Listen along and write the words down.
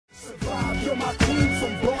You're my queen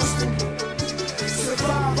from Boston.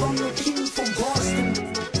 Survive, I'm the king from Boston.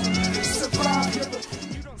 Survive, you're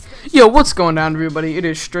the... Yo, what's going on, everybody? It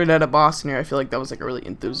is Straight Out of Boston here. I feel like that was like a really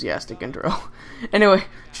enthusiastic intro. Anyway,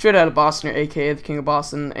 Straight Out of Boston here, aka the King of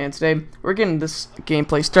Boston, and today we're getting this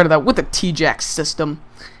gameplay started out with the T-Jax system.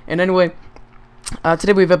 And anyway,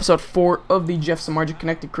 today we have episode 4 of the Jeff Samardzija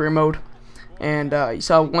Connected Career Mode. And you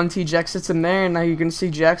saw one T-Jax system there, and now you're going to see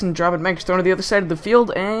Jackson drop it back, thrown to the other side of the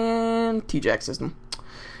field, and T-Jax system.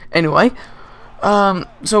 Anyway,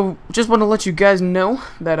 so just want to let you guys know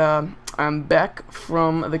that I'm back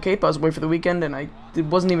from the Cape. I was away for the weekend, and I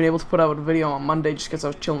wasn't even able to put out a video on Monday just because I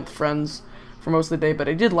was chilling with friends for most of the day, but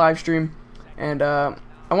I did live stream, and I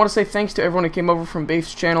want to say thanks to everyone who came over from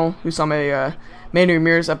Bafe's channel, who saw my Manny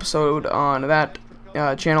Ramirez episode on that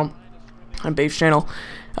channel, on Bafe's channel.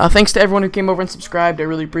 Thanks to everyone who came over and subscribed. I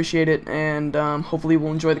really appreciate it, and hopefully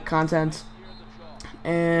we'll enjoy the content.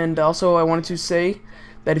 And also I wanted to say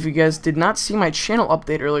that if you guys did not see my channel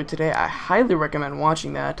update earlier today, I highly recommend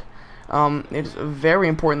watching that. It is very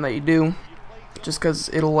important that you do, just because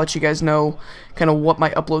it'll let you guys know kind of what my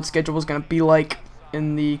upload schedule is going to be like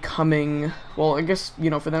in the coming, well, I guess, you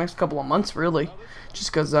know, for the next couple of months, really.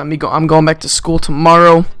 Just because I'm going back to school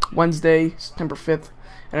tomorrow, Wednesday, September 5th.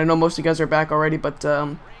 And I know most of you guys are back already, but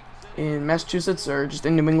in Massachusetts or just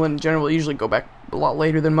in New England in general, we usually go back a lot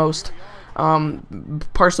later than most.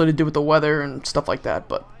 Partially to do with the weather and stuff like that.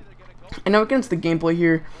 But and now against the gameplay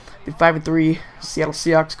here, the 5-3 Seattle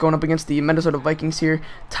Seahawks going up against the Minnesota Vikings here,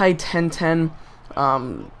 tied 10-10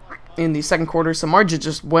 in the second quarter. Samardzija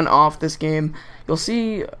just went off this game. You'll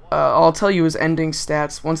see, I'll tell you his ending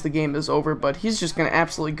stats once the game is over, but he's just going to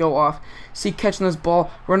absolutely go off. See, catching this ball,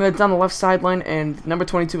 running it down the left sideline, and number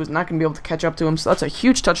 22 is not going to be able to catch up to him, so that's a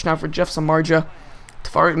huge touchdown for Jeff Samardzija.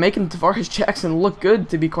 Making Tavares Jackson look good,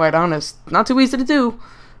 to be quite honest. Not too easy to do,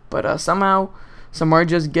 but somehow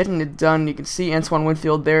Samardzija's getting it done. You can see Swan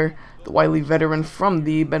there, the wily veteran from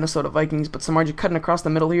the Minnesota Vikings, but Samardzija cutting across the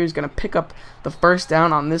middle here. He's going to pick up the first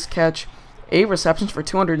down on this catch. 8 receptions for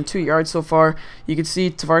 202 yards so far. You can see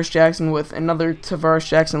Tavares Jackson with another Tavares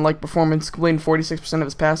Jackson-like performance, completing 46% of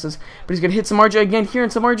his passes. But he's going to hit Samardzija again here,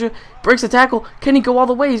 and Samardzija breaks the tackle. Can he go all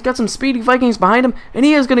the way? He's got some speedy Vikings behind him, and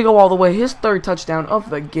he is going to go all the way. His third touchdown of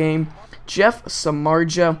the game. Jeff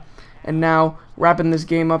Samardzija. And now, wrapping this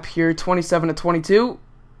game up here, 27-22,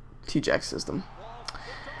 T-Jax system.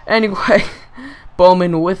 Anyway,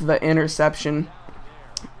 Bowman with the interception.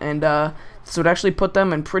 And this would actually put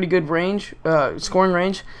them in pretty good range, scoring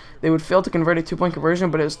range. They would fail to convert a 2-point conversion,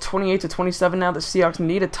 but it's 28-27 now. The Seahawks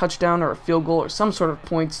need a touchdown or a field goal or some sort of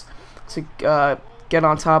points to get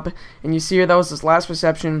on top. And you see here, that was his last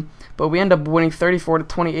reception, but we end up winning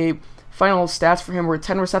 34-28. Final stats for him were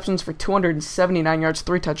 10 receptions for 279 yards,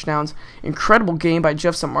 3 touchdowns. Incredible game by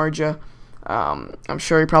Jeff Samardzija. I'm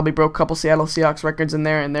sure he probably broke a couple Seattle Seahawks records in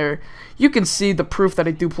there, and there you can see the proof that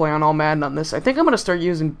I do play on All Madden on this. I think I'm going to start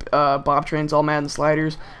using Bob Train's All Madden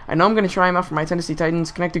sliders. I know I'm going to try them out for my Tennessee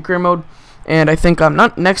Titans Connected Career Mode, and I think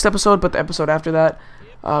not next episode, but the episode after that,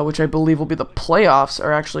 which I believe will be the playoffs,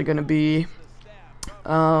 are actually going to be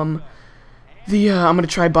I'm going to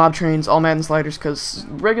try Bob Train's All Madden sliders, because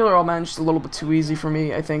regular All Madden is just a little bit too easy for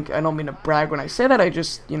me, I think. I don't mean to brag when I say that, I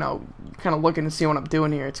just, you know, kind of looking to see what I'm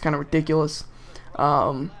doing here. It's kind of ridiculous.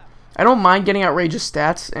 I don't mind getting outrageous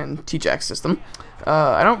stats in T-Jax system.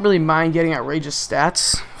 I don't really mind getting outrageous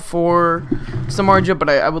stats for Samardzija, but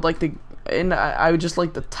I would like to, and I would just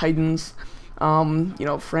like the Titans, you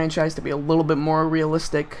know, franchise to be a little bit more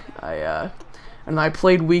realistic. And I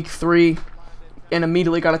played week 3 and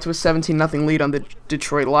immediately got it to a 17-0 lead on the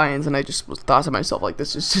Detroit Lions, and I just thought to myself, like,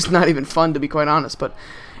 this is just not even fun, to be quite honest. But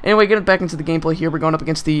anyway, getting back into the gameplay here, we're going up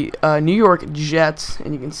against the New York Jets,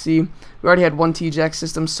 and you can see we already had one T-Jax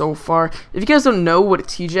system so far. If you guys don't know what a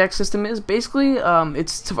T-Jax system is, basically,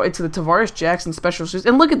 it's the Tavares Jackson special shoes.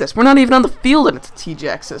 And look at this, we're not even on the field, and it's a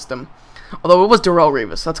T-Jax system. Although it was Darrelle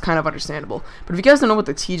Revis, so that's kind of understandable. But if you guys don't know what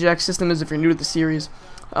the T-Jax system is, if you're new to the series,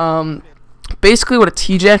 basically what a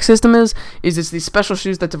T-Jax system is it's these special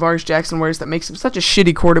shoes that Tavares Jackson wears that makes him such a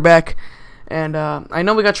shitty quarterback. And I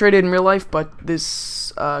know we got traded in real life, but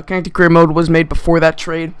this Connected Career Mode was made before that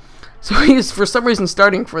trade. So he is, for some reason,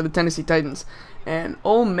 starting for the Tennessee Titans. And,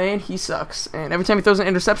 oh man, he sucks. And every time he throws an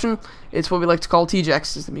interception, it's what we like to call T-Jax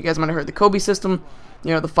system. You guys might have heard the Kobe system,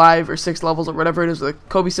 you know, the 5 or 6 levels or whatever it is, the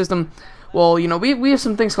Kobe system. Well, you know, we have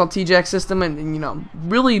some things called T-Jax system, and you know,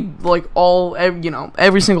 really, like,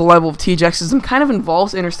 every single level of T-Jax system kind of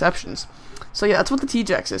involves interceptions. So yeah, that's what the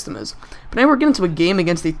T-Jax system is. But now we're getting to a game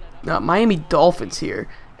against the Miami Dolphins here,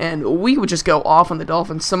 and we would just go off on the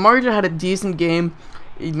Dolphins. Samardzija had a decent game.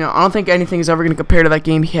 You know, I don't think anything is ever going to compare to that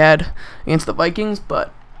game he had against the Vikings,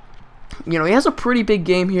 but, you know, he has a pretty big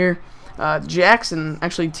game here. Jackson,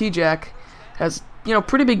 actually T-Jack, has, you know,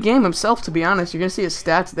 pretty big game himself, to be honest. You're going to see his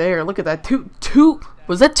stats there. Look at that.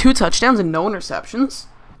 Was that 2 touchdowns and no interceptions?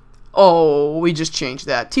 Oh, we just changed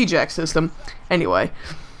that. T-Jack system. Anyway,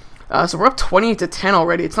 so we're up 28-10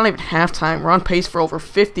 already. It's not even halftime. We're on pace for over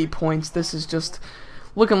 50 points. This is just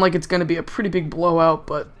looking like it's going to be a pretty big blowout,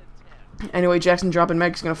 but anyway, Jackson dropping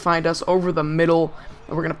Meg is going to find us over the middle,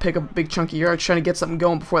 and we're going to pick up a big chunk of yards, trying to get something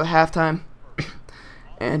going before the halftime.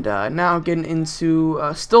 And now getting into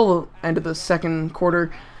still the end of the second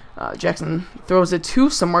quarter, Jackson throws it to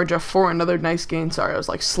Samardzija for another nice gain. Sorry, I was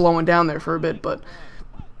like slowing down there for a bit, but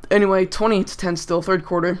anyway, 28-10 still, third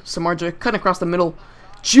quarter. Samardzija cutting across the middle,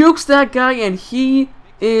 jukes that guy, and he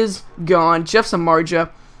is gone. Jeff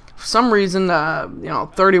Samardzija, for some reason, you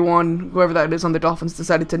know, 31, whoever that is on the Dolphins,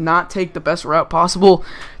 decided to not take the best route possible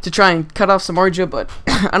to try and cut off Samardzija, but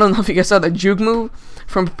I don't know if you guys saw the juke move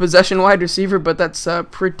from a possession wide receiver, but that's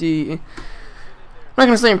pretty, I'm not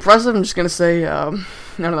going to say impressive, I'm just going to say, I don't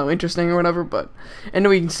know, interesting or whatever, but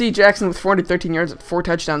anyway, you can see Jackson with 413 yards and 4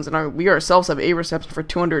 touchdowns, and we ourselves have 8 receptions for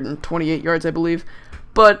 228 yards, I believe,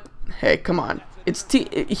 but, hey, come on,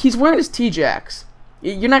 he's wearing his T-Jacks,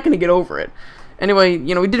 you're not going to get over it. Anyway,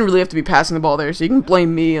 you know, we didn't really have to be passing the ball there, so you can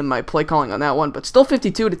blame me and my play calling on that one, but still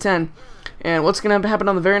 52-10, and what's going to happen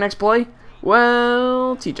on the very next play?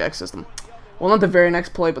 Well, T-Jack system. Well, not the very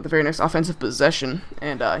next play, but the very next offensive possession.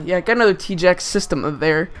 And, yeah, got another T-Jack system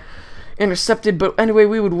there. Intercepted, but anyway,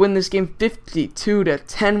 we would win this game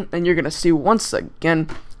 52-10. And you're going to see, once again,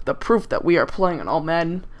 the proof that we are playing on all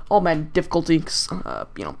Madden difficulty. 'Cause,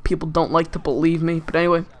 you know, people don't like to believe me. But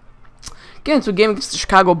anyway, getting into a game against the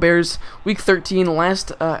Chicago Bears, Week 13,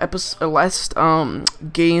 last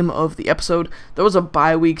game of the episode. There was a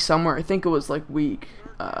bye week somewhere. I think it was like Week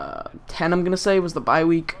 10, I'm going to say, was the bye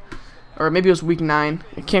week. Or maybe it was Week 9.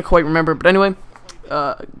 I can't quite remember. But anyway,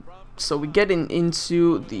 so we get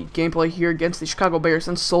into the gameplay here against the Chicago Bears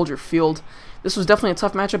on Soldier Field. This was definitely a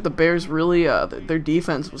tough matchup. The Bears really, their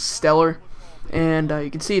defense was stellar. And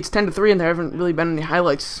you can see it's 10-3, and there haven't really been any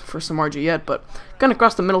highlights for Samardzija yet. But going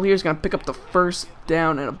across the middle here is going to pick up the first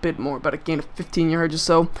down and a bit more, about a gain of 15 yards or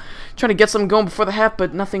so. Trying to get something going before the half,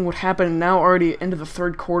 but nothing would happen. And now already into the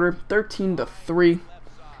third quarter, 13-3.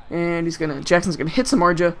 And Jackson's going to hit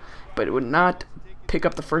Samardzija, but it would not pick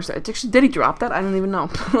up the first. Actually, did he drop that? I don't even know.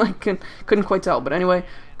 I couldn't quite tell. But anyway,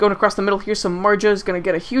 going across the middle here, Samardzija is going to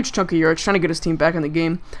get a huge chunk of yards, trying to get his team back in the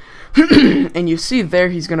game. And you see there,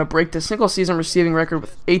 he's going to break the single-season receiving record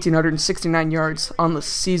with 1,869 yards on the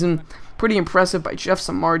season. Pretty impressive by Jeff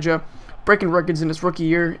Samardzija, breaking records in his rookie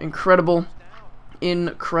year. Incredible.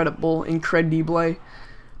 Incredible.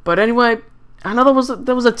 But anyway, I know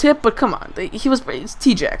that was a tip, but come on, it's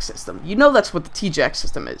T-Jack system. You know that's what the T-Jack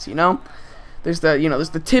system is, you know? There's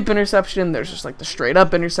the tip interception, there's just like the straight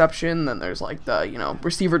up interception, then there's like the, you know,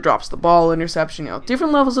 receiver drops the ball interception, you know,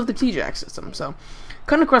 different levels of the T-Jack system. So,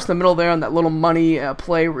 cutting across the middle there on that little money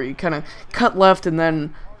play where you kind of cut left and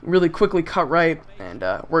then really quickly cut right, and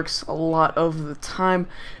works a lot of the time.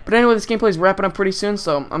 But anyway, this gameplay is wrapping up pretty soon,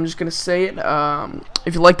 so I'm just going to say it.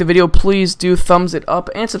 If you like the video, please do thumbs it up,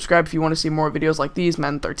 and subscribe if you want to see more videos like these,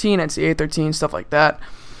 Madden 13, NCAA 13, stuff like that.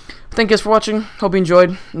 Thank you guys for watching. Hope you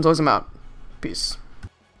enjoyed. As always, I'm out. Peace.